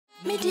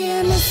So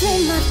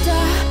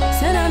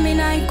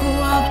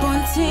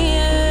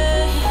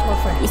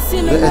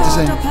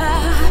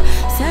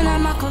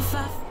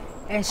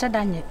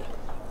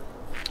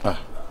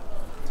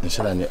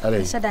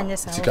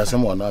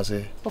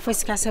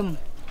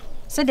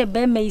the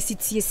bear may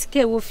sit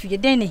scale with you,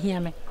 then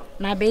hear me.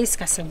 Now, base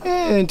castle.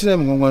 And tell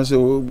them one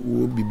so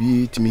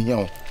be to me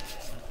here.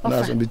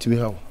 Now, be to me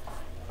how.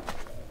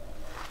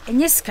 And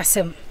yes,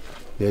 Cassam.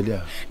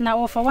 Yeah,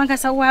 now, for one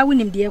cassa, why win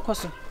him, dear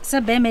Cosso?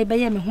 Sir Bear may buy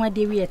me one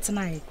day we are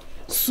tonight.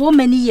 So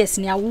many years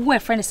now, we were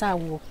friends. I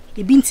will.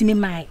 It been to me,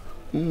 my.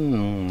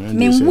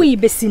 Men we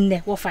be seen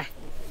there, Woffa.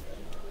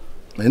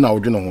 And now,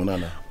 you know,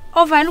 Nana.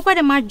 Over look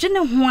at my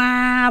general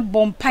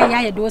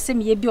bompire, do send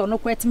me a bill, no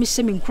quite me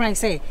swimming crying,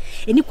 say.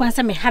 Any one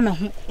some hammer,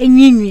 and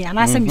you and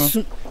I send me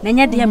soon.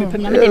 Nanya dear me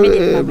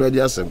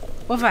permanent.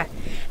 Over.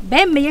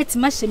 Ben may yet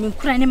much swimming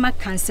crying in my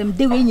cancer,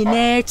 doing in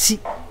a cheek.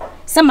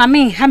 Some I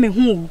mean hamming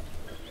who.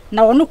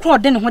 Now no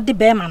crowd then what the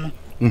bear man.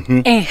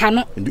 And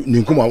Hannah,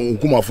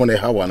 Nkuma phone a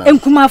hawana. And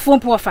Kuma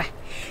phone poffer.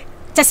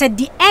 Just said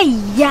the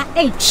ya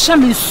a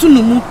shaman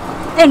sunumu.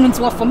 And went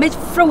to offer me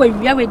throw a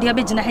real dear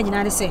bedin I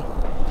had say.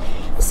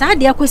 Sad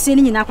dear question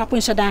in our papa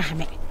shada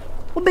hame.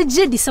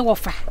 Obeje di se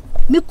wofa.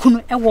 Me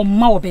kunu e wo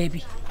ma wo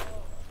baby.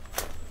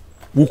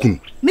 Wukunu.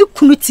 Me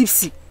kunu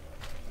tipsy.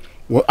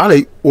 Wo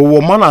ale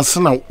wo man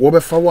asena wo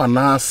befa wo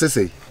na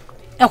sese.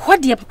 E ho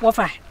de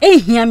wofa. E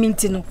hia me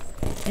ntino.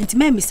 Enti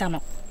ma misa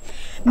no.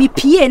 Me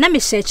pie na me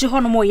search ho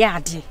no mo ya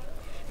ade.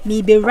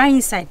 Me be right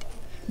inside.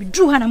 Me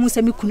dru ha na mo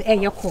se me kunu e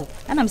ye call.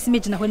 Na me se me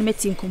gina ho ne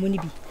meti enkomo ni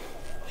bi.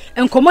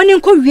 Enkomo ni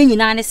nko wie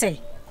nyina ne se.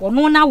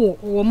 Wono na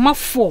wo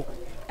mafo.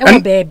 Ewo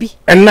baby.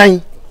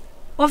 Enan.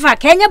 Ofa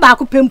Kenya ba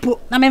ko pempo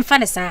na me mfa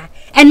ne saa.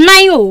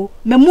 Enan o,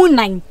 memu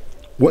nan.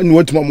 Wo ni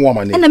wantuma mo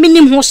amane. Na me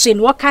nim ho hye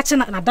no ka che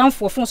na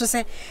danfo fon so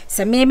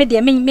se me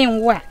de me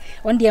nwo a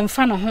on de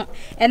mfa no ho.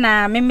 E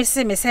na me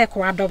se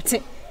ko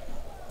adopt.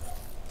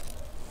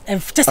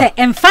 Enfte se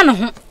emfa no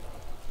ho.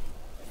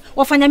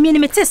 Ofa nya me ni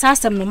mete saa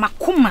asem no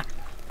makoma.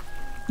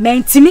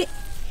 Mentimi.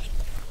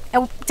 E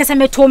te se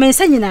me to me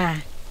nsa nyina.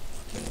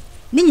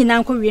 Ni nyina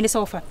nko wie ni se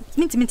ofa.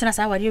 Mentimi tena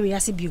saa wari wi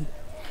ase biom.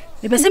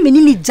 Me pese me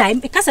ni jai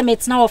me kasa me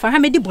tena ofa ha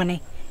me di bone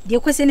de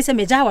kwese ni se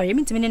me jai wari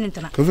me ntimi ne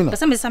ntena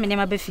pese me sa me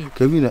nema ba fi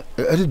Kevina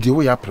e de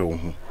wo ya pre wo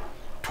ho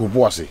to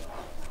bo ase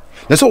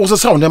na se wo se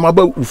sa wo nema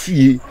ba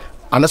ufie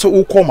ana se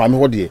wo call ma me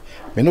ho de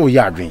me ne wo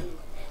ya adwen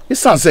e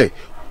san se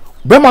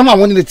be ma na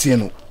won ne tie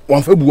no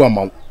wan fa bu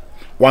ama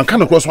wan ka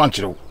ne cross wan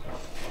kire wo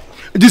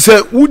di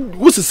se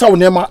wo se sa wo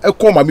nema e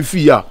call ma me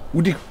fi a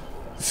wo di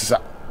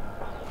sisa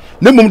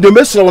ne mum de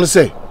me sra won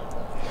se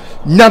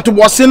nyanto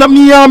bo se na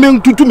me ya me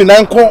tutu me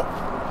nan ko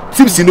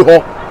Tipsy ni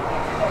ho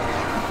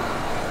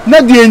na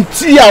de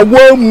enti a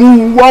wa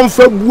mu wan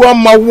fa bua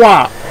ma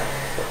wa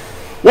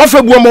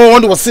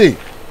won de se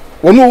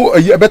wono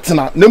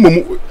ebetena na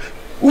mum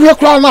wo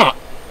kra na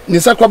ni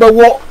sakra be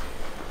wo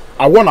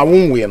awon na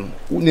won we no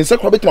ni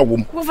sakra betena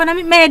wom wo fa na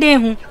me de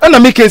hu na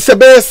me ke se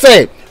be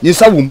se ni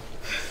sa wom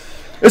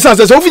esan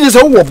se wo fi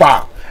se wo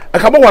ba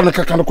aka ba wa na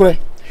kaka no kore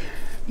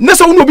na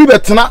se wo no bi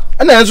betena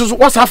na enso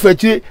wo sa fa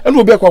akire na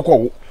obi akwa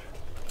wo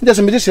nje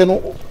se me de se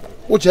no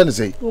wo che ne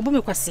sei wo bo me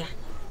kwase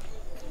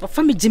o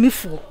fa me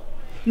jimifu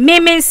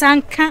me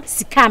sanka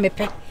sika me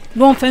pe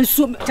no fa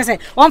nsu che se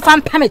won fa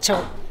mpa me chew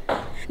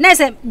na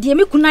se de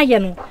me kuna ye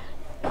no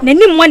na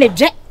nim mo ne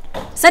dwe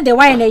se de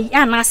why na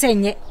ana se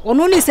nye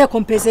ono ni se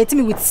compensate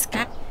me with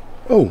sika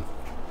oh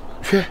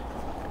hwe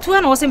tu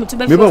ana wo se me tu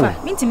be fa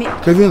mintimi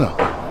Kevina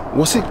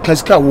wo se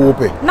kasika wo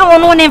pe na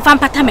ono ne mfa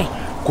mpata me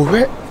ko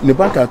hwe ne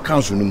bank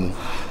account no mu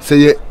se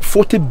ye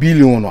 40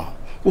 billion no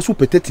wo so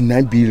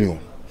 39 billion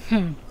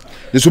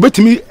de so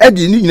betimi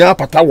edi ni nyina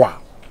patawa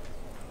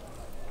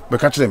be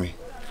ka kire me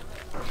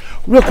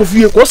we ko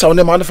fie ko sa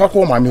wona ma fa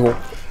ko ma me ho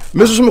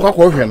me so me kwa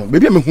ko hwe no be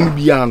bia me hunu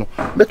bia no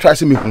me try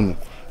se me hunu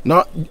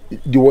na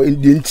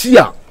de nti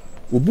a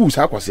obu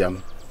sa kwase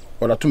am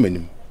oda to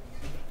manim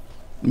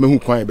me hu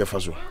kwan e be fa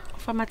so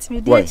fa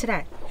matimi de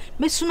kira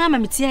me suna ma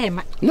meti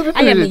ayema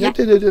ayema ya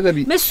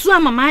me suna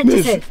ma ma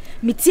se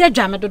meti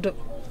adwa me dodo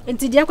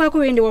enti dia kwa ko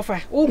we ndi wo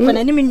fa wo kwa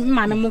na ni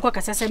ma me nko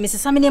kasa se me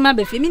sesa me ne ma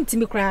ba fi me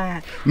ntimi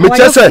kra me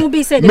chese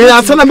me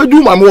ansa na me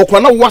du ma me wo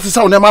kwa na wo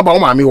asesa wo ne ma ba wo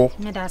ma me ho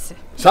me da se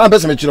sa be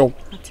se me kire wo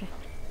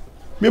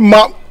me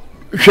ma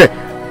hwe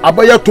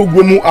abaya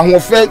togwo mu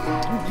ahofe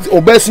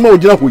obesima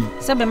ogina hoyi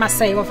se be ma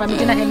sai wo fa me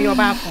gina he me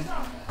oba afo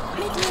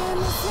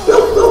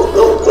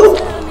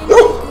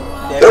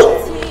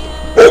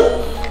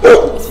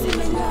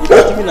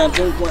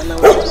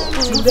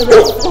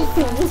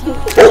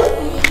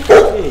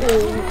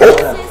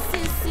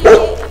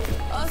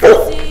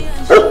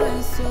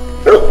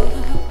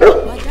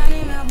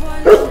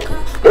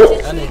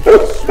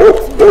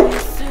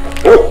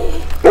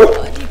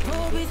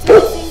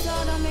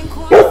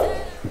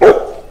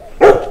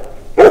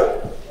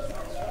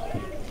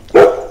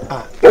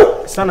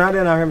Sana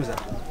ade na hwemza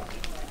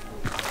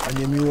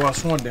anyemi wo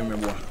aso dem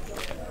meboa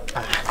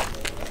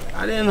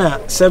ade na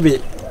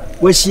sebe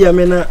wahia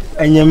me na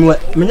anyemi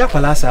menya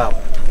kwala sa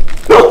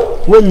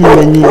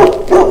wonyi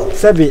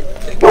sebe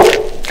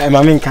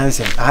Mama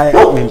cancer. I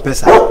mean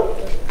pesa.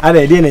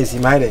 Ade dey na si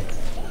my dey.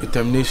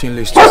 Determination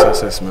list to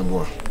success my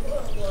boy.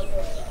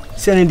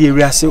 Send the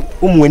rease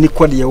umwani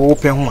kode ye wo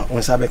pe ho a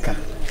won sabeka.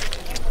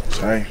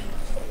 Sai.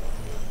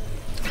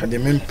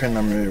 Kade men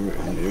pena me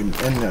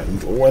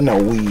na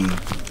we.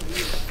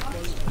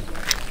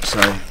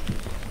 Sai.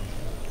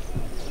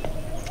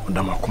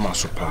 Ndama kuma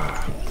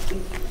super.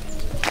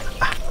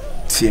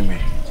 See me.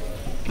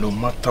 No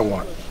matter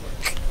what.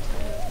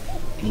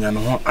 Nyano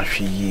ho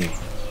ahwe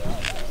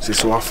say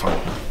so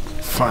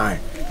fine.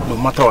 No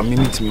matter what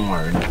minute me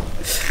worry.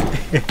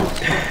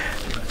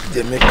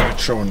 They make a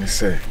show and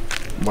say,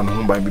 "But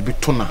no by be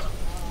tuna,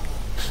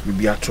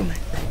 be ato me.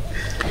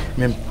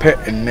 Me pe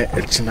ene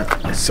echina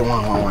se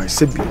wan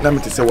say na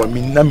me say wa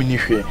me na me ni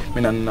hwe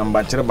me na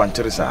namba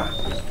banchere sa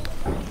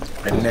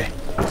ene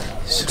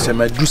se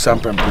me do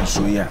sampem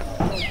so ya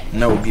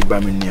na obi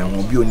ba me nia ho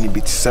obi oni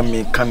bit se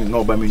me kan na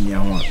oba me nia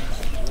ho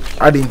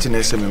ade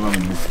internet se me ma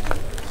me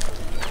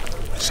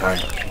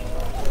sai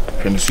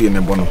hwe so ye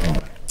me bono ho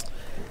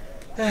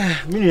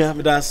Minia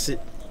me da se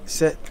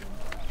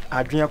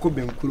adwenya ko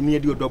benkuru me ye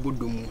di odobo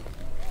domu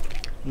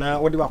na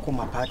wode ba ko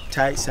mapa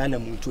tai sa na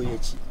munto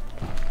yachi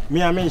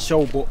me a me nhye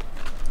wo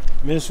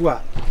me nso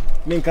a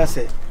me nka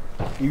se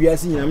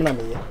iwiase nyina me na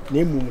me ye na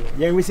emum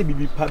ye we se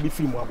bibi pa bi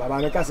film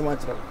aba me ka se ma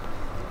kire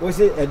wo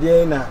se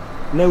ede na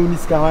uni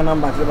ska ho na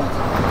mba kire ba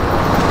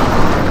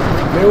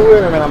me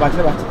we me na ba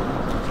kire ba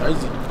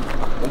aizi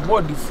on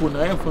board the phone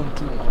I phone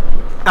too.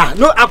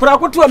 No, akura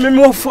koto me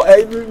wo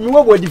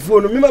body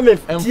phone me ma me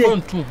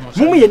phone too.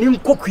 Mumu ye ni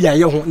nkokua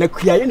ye ho na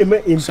kua ye ne ma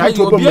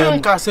empito obi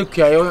anka se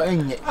kua ye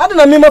enye. Ade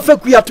na me ma fa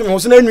kua to me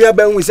so na nua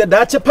ba hu se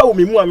da chepa wo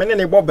me mu a me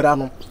ne bo bra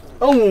no.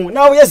 Ohu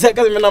na wo ye se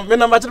ka me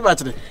na ba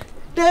kire.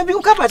 Da bi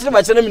uka ba kire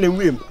na me na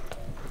wiem.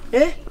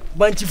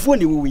 Banchi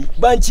phone wo wi.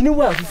 Banchi ni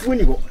wa fufu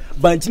ni go.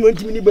 Banchi no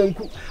ntimi ni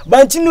banku.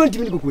 Banchi no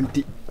ntimi ni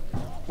kokonte.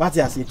 What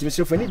ya se ntimi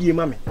so fa ni die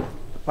ma me.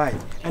 Why?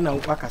 Ana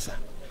wakasa.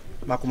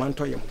 Makoma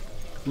nto yem.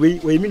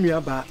 We mi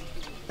nua ba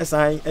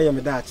esan eye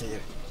me da a cheye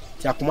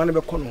ti akoma ne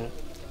be kono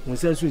won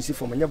san su nsi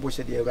fom nya bo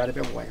hye de awurade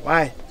be boy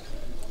why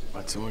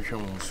ati won hwe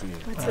won su ye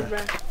ati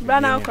bra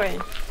na koy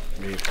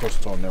me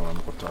custom ne wan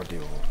ko tade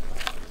o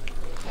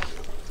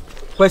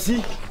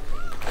kwasi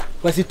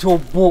to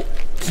bo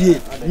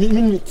tie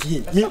mi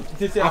tie mi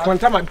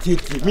akonta ma tie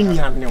mi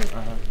nua ne o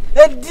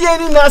die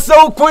ni na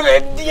so ko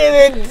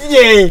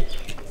die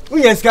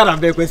unya skara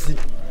be kwasi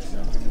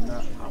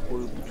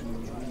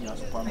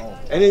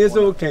ene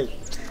yeso okay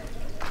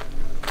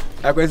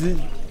akwasi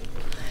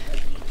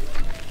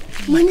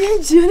mani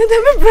jio ne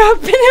dem bra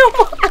pene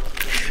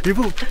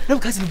bibo na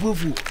kasi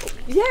bovu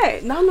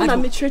yeah na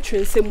me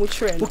twetwe se mu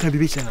twere no okay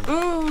bibi chana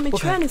me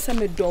twere ne se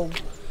me do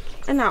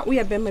na wo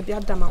ye be ma bi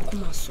adama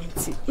koma so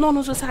nti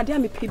no so sa de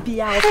me pe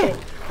bia okay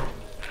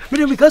me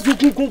dem because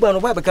ku gba no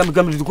ba be kam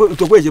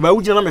to ko eje ba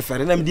wujina na me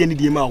fere na me de ni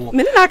die ma wo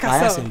me na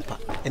ka so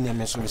ene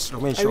me so me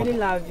I really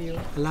love you.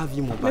 I love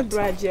you more. My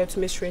brother to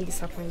make sure and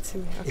disappoint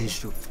me. Okay. It's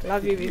true.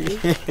 Love you, baby.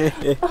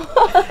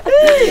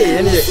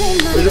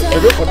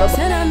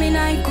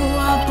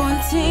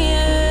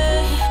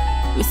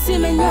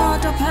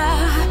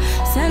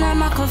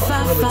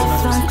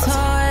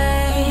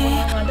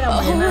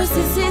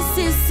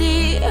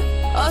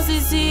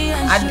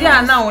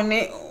 Adia na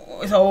one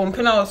so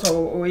mpena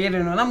so oyere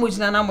no na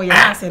mojina na mo ye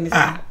na se ni no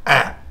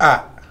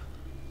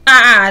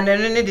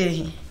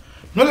de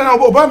no na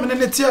oba me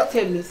ne tia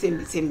tell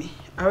me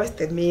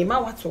arrested me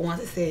ma what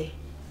one say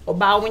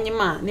oba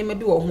wonyima na ma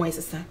bi wo ho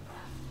esesa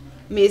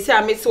me esi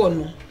a me se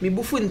ono me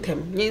bufu ntem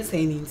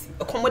nyensan ni nti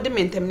akomode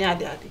me ntem ne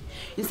ade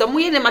nsam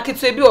ye ne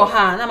maketo bi o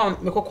ha na ma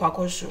me kokko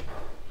akosho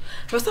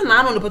first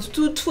na no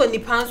patutu ani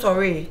pan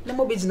sorry na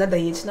mo be gina dan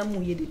ye na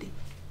mo ye dede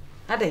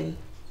adan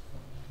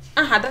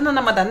aha dan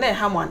na madan na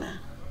ha mo ana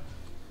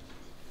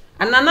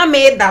anana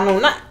me da no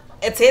na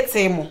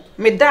etete mo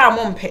me da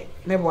mo mpe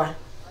me boa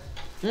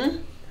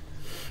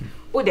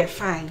o de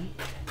fine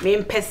me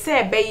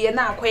mpese be ye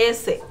na akoye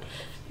se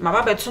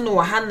maba beto no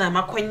ha na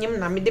makonyim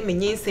na me de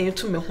menyensen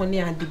tu me ho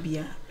ne ade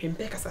bia me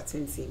mpe kasa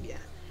tensen bia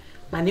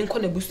ma ne nko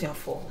na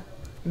busuafo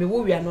me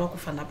wo wia no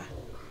akofa na ba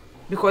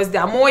because they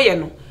are more ye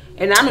no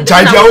and I know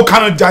jai dia o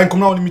kan jai kom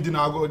na oni mi di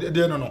na go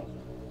de no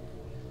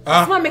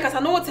ma me kasa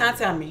no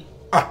tata me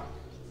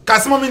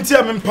kasima me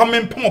ntia me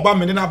mpam oba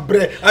me na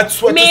bre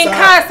atso me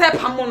ka se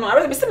pam no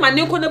are be se ma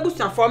ne nko na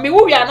busuafo me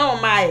wo wia na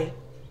o mai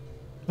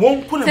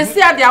won kuna se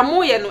se ade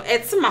amoye no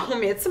etima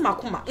home etima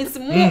kuma nti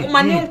mu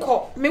mane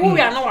nko me wo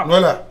wia na wa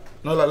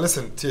no la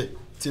listen tie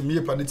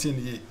me pa ne tie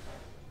ne ye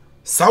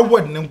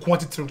sawad ne nko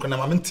atitiri nko na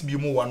ma ntimi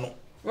mu wa no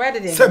where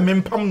did se me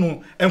mpam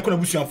no enko na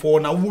busuafo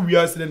na wo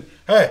wia se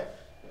hey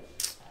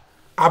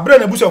abre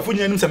na busuafo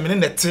nyanim se me ne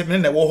nete me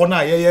ne wo ho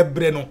na ye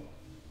bre no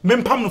me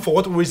mpam no for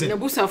what reason na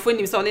busuafo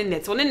nim se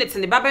one net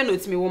ne baba na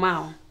otimi wo ma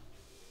ho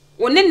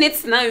one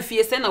net na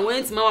mfie se na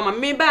wantima wa ma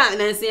me ba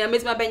na nsia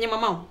metima benye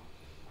mama ho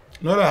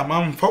no la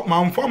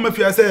man for me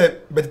fia say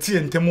betie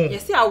ntemu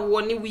yes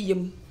awo ni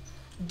wiyem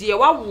de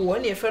wa wo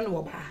na e fe no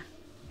wo ba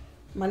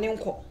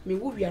Manenko, me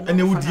would be and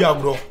they would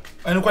diagro.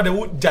 And what they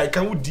would die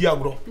can would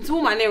diagro.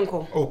 Two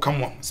manenko. Oh,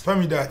 come on, spare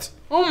me that.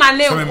 Oh,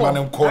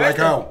 manenko. Like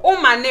how? Oh,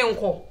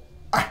 manenko.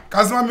 Ah,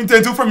 Casman mean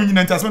to from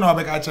Union Tasman or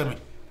back at me.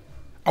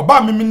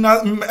 About me,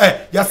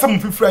 ya some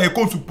fry a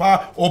coat to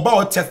pa or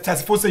bow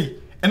test for say.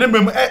 And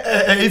then,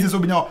 is so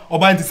or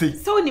buying to say.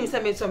 So, him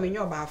send me some in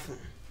your bathroom.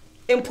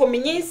 And for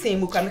me, say,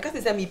 Muka,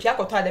 because I'm a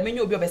piaco tile, the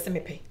menu will be a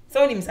semi-pay.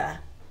 So, him, sir.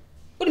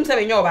 Put him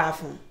in your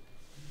bathroom.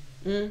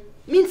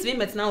 Means we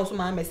met now, so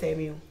my say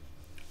you.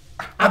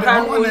 I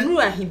can't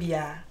ruin him,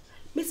 yeah.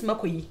 Miss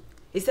Makoy.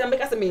 It's a make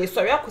us a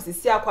sorry, I could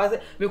see a quasi,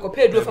 we could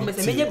pay for Miss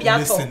Emilia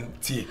Bianco.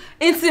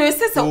 In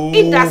serious, so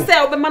it does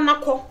sell the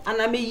manako,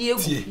 and I may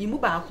yield you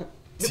move back.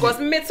 Because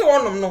me so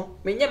on no,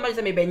 me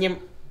never may be him.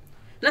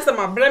 Nasa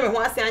my blame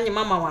was saying your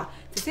mamma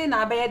to say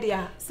na bed,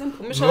 dear.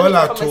 Simple mission. All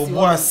I told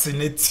was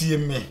in it,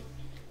 me.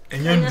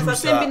 And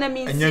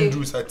young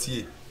Drews at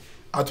ye.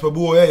 At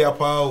Babu, ya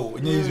pao,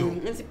 and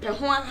you. It's a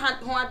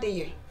one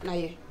day.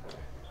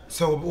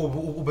 So,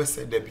 Uber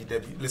said, Debbie,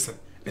 listen,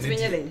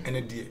 and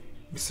a dear,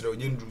 Mr.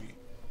 Yendru.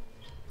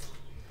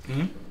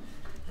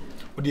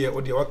 Oh dear,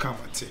 what come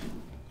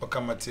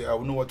at it? I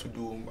will know what to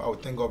do. I will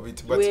think of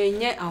it. But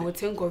yet, I will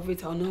think of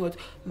it. I know what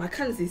my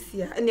cousin is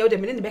here. And the other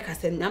minute, Becca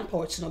said, "Nam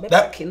porch, no better."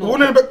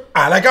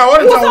 I like I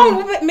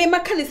want to make my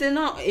cousin say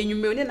no, and you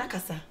may not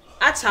casa.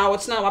 At our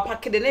watch now, I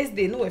pack the next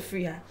day, no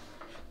free.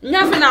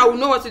 Nothing I will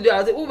know what to do.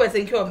 I will always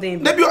think of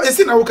them. Maybe I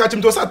see I will catch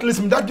him to at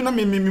least that do not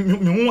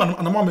mean one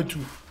and a moment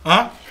too.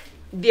 Huh?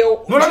 The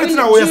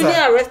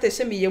junior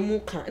arrested me a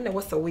muka and I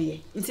was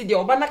away. Into the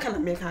Obana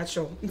can make her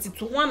show.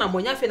 Into 1 and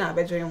 1 yaff in our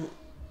bedroom.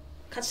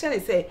 Catch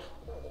say.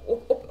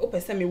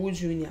 Open me wood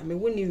junior, me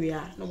wouldn't we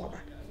are no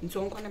more. Into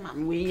Uncle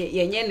Mam, we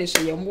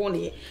yenish, your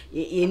money,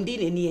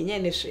 indeed, any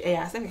yenish,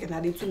 I think I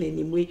did to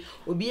any way,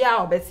 will be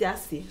our Betsy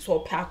Assy, so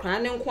park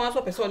and quite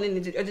a person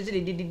in the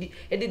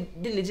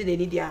didn't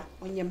any dear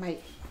on your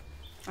mic.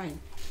 Fine.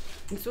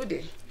 And so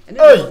they.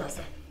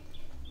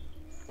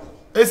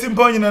 It's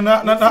important and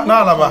not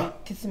lava.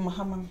 Tissy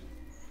Mahamma.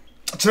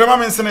 Chirama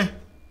Mensene.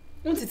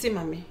 Won't it see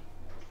mammy?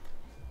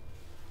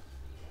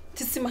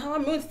 Tissy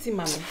Mahamma, won't see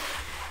mammy.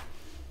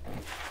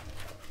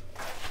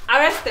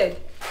 Arrested.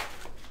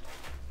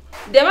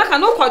 They make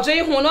no quadri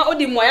who not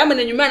the Moyaman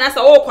and you man as a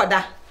old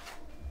quada.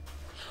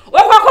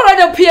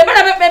 What appear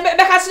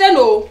better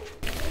no?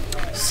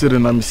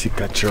 Sirenamisi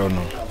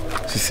Catrono.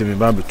 Sissy me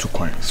baby 2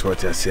 coins,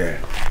 what I say.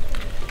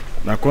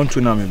 Na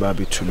country na me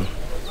baby 2.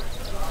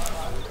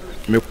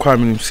 Me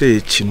kwame say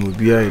chin will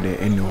be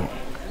anywhere.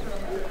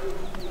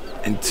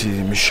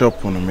 Until me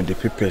shop on me the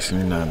papers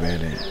in na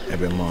bed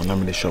every morning. Na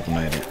me the shop na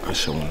I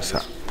show one sa.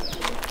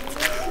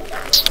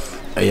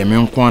 I am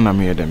young one. I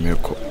made a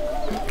miracle.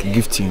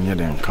 Gifting you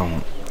then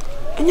come.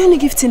 And you're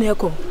gifting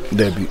echo.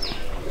 Debbie.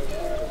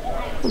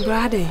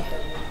 Brother.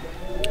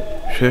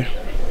 She.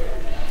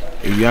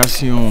 You are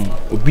seeing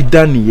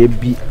Obidani ye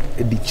be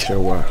a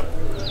ditchewa.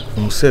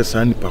 On says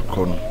any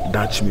pacron,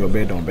 Dutch me your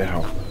bed on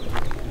behalf.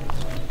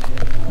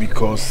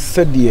 Because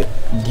said the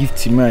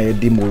gift my a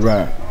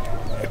demora,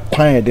 a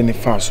pine than a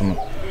fast one.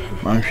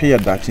 Man, here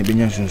that in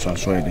Benjamin's on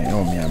Sweden.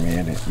 Oh, me, I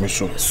made it. Me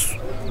so.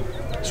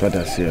 So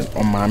that I said,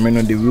 on my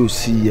men, they will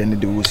see and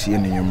they will see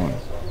any human.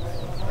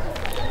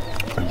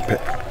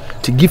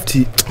 To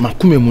Gifty,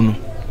 Makume Muno,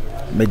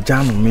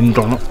 Mejano,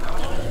 Mindono.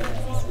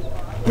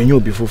 When you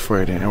before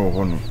Friday, I will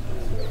honor.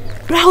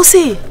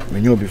 Rousey,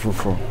 when you before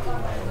 4.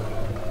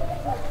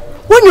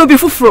 When you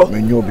before 4,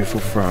 when you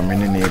before 4,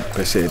 many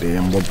per se,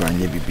 and Bob and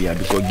Yabia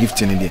because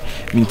gifting it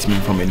means me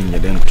from any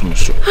then to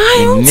so.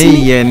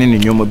 Nay, any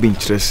in your being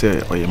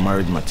interested or your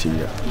married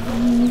material.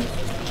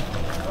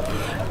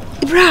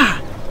 Bra.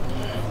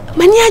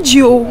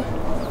 Maniajo,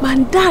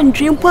 Mandan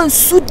dream one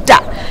suda.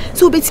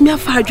 So bet me a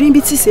far dream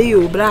bit say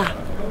you, bra.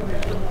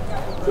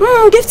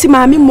 Gift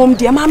mammy, mom,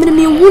 dear mammy,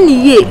 me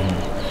woonie ye.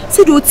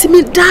 Said you to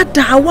me,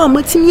 dada, I want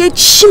me to me a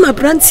chima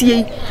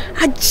branty.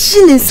 A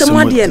gin in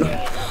someone dear.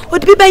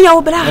 What be by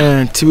your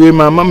bra? To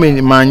my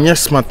mammy, my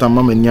yes, matter,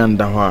 mammy,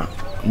 yanda,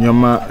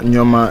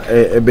 Nyoma,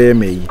 a bear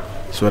me.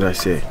 So what I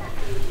say.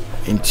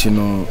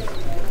 Intino,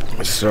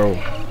 so.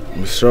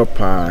 Mr.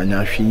 Pa,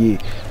 Nashi,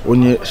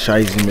 only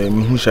shies me,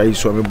 who shies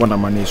so me bona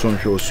money so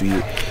show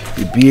sweet.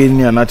 The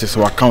being and that is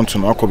our account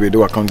on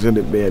Okobedo account in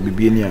the bear,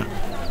 be near.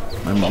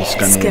 I'm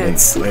scanning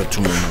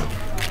to me.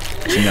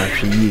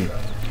 Nashi,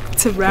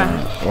 to run.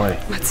 Why?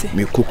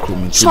 Me cook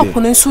room. Shop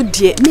on so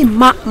dear, me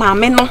mamma,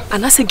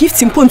 and that's a gift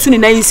in Pontoon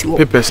in nice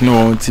papers.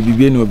 No, to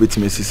be no bit,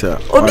 Mrs.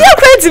 Oh, be a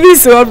great to be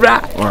so,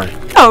 bra. Why?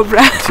 Oh,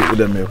 bra. See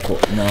the milk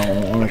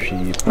now,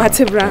 she,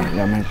 Matibra,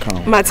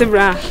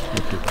 Matibra.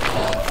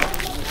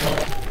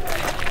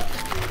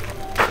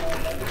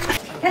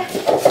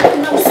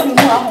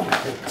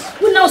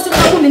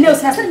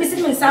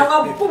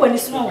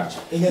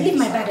 Leave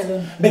my bag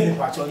alone. Baby,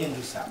 part of you,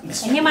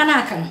 Miss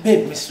Manaka.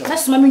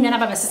 That's my million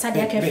about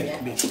Sadia.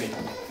 Miss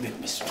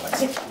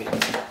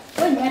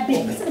when my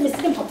baby,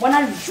 Mr. One I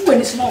do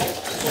any small.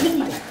 Leave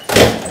my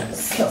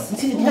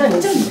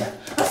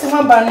that's the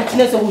one by the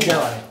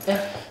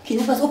Okay,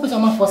 you guys open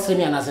my first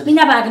me and I said,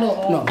 Minya bag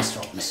no. No,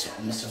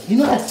 Mr. You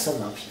know I still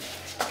love you.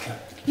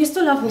 You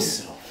still love me?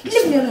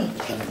 Leave me alone.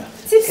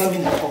 Tipsy,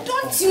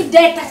 don't you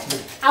dare touch me.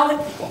 I will.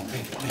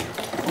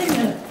 Leave me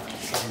alone.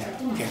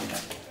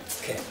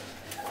 Okay.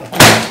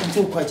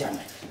 Until quite jam.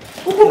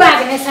 Who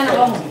bag and send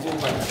along?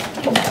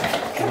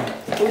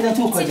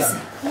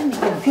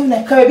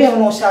 Caribbean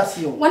no shots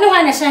you. One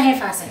one I shall have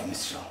fast.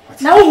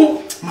 Now,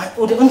 my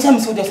old uncham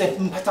so there's a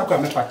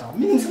patagram pata.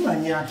 Meaning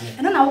someone near you.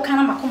 I don't know what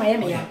kind of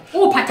Macomia.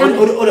 Oh, Patan.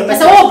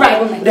 That's all right,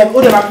 woman. Then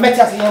all of met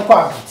us in your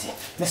quality.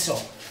 Miss,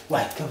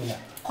 why, come here.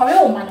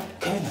 Call man.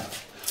 Come here.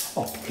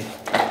 Okay.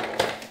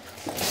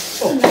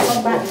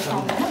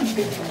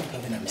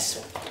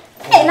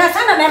 Hey, now,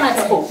 Sana, Mamma.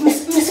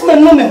 Miss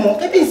Mamma,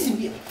 I didn't see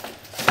you.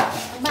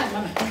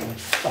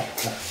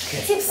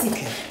 Tipsy,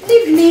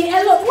 leave me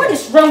alone. What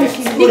is wrong with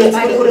you?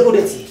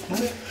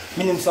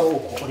 Meaning so,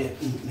 or the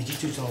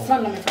Mijitu.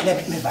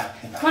 Let me back.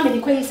 Come and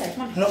be crazy.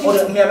 No,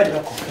 order me a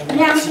medical.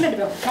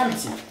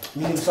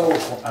 Meaning so,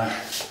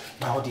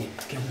 Bowdy,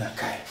 give me a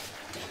kai.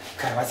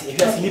 Kai, if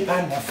you have any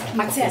pan,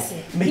 Matthias,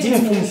 Medina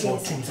Phones or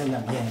Tims and my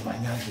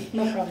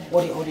no problem.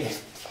 What the order?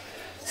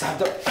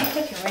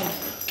 Take your ring.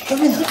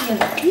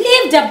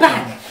 Leave the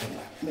bag.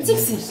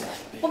 Tipsy,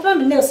 open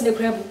the nails in the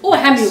crab. Oh,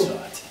 Hamil.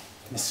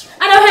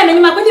 I don't have any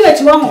more. What do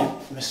you want?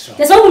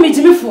 There's only me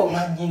to be for.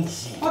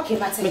 Okay,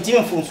 Matthias.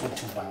 Medina Phones for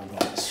 2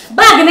 pounds.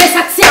 Bag and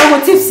Saxia or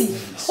Tipsy.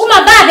 Oh,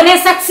 my bag and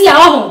Saxia.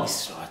 Oh,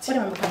 what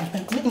am I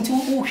coming into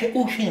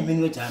ocean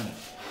minute?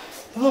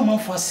 No more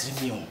for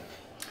you.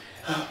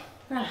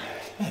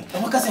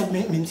 What can I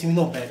mean?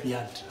 No, baby.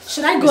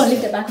 Should I go and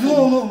leave the back?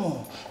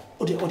 No.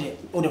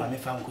 Order my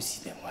family could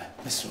see them.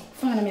 Miss Rowe.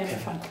 Phone me.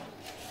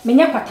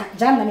 Minyapata,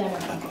 jam me.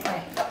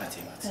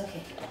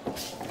 Okay.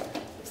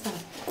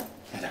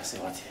 That's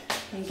what.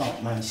 Oh,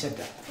 man, said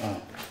that.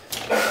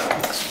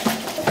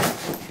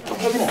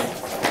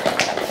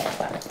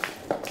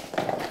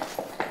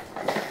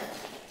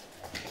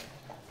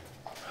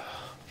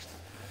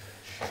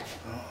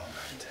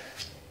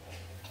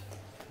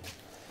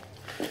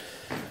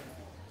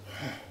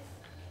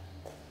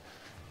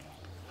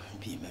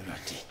 Be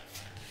Meregede.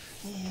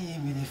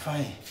 Really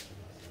fine.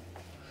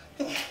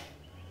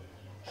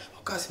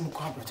 Because I'm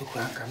going to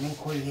crank. I'm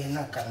going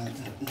to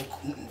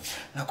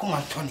come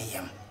and turn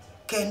him.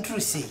 Can't you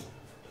see?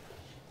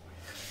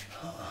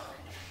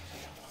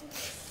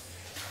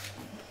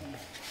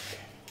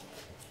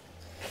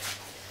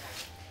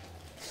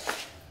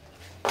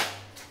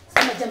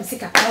 Some of them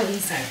sick are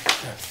inside.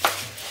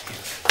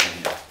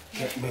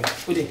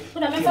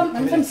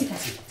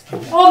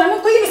 Oh,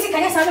 I'm going to sick. I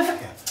guess I'm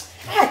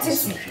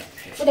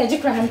what did you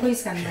cry? I'm going to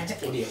scan.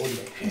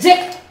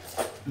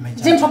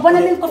 Jim, for one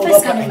of them,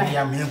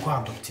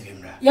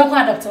 you're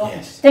quite doctor.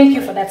 Thank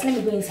you for that. Let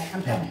me go inside.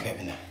 I'm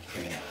coming.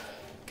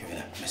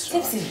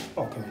 Tipsy.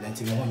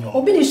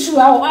 Obi ni shoe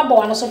a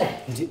abo ano so da.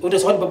 O de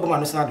so what baba no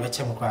na do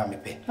eche mo kwa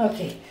mepe.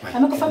 Okay.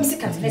 I'm go family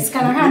sika. Let's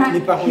scan ha.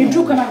 You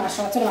do come na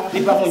so to na.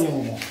 Nipa honyo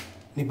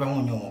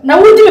mo. Na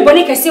wudi me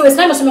boni kesi we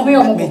scan no so me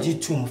hoyo mo. Meji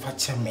tu mo fa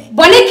che me.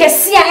 Boni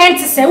kesi a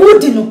enti se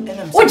wudi no.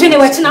 O gene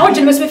we chi na o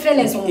gene me so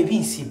feelings o. Ebi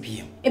nsi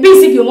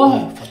biem mo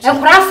ho.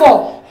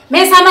 Enkrafo.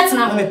 Me sa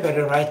metna. Me pe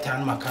the right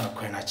time maka no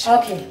kwa na chi.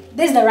 Okay.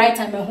 This is the right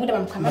time me hu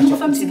dem come. I'm go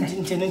family sika.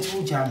 Intending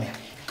to jam me.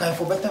 Kai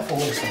for better for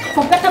worse.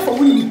 For better for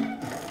winning.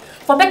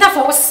 For better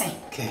for worse.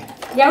 Okay.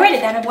 You are ready,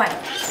 Dana boy.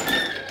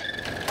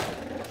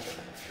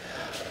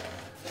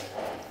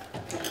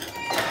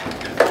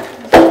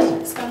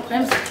 Scan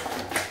crimes.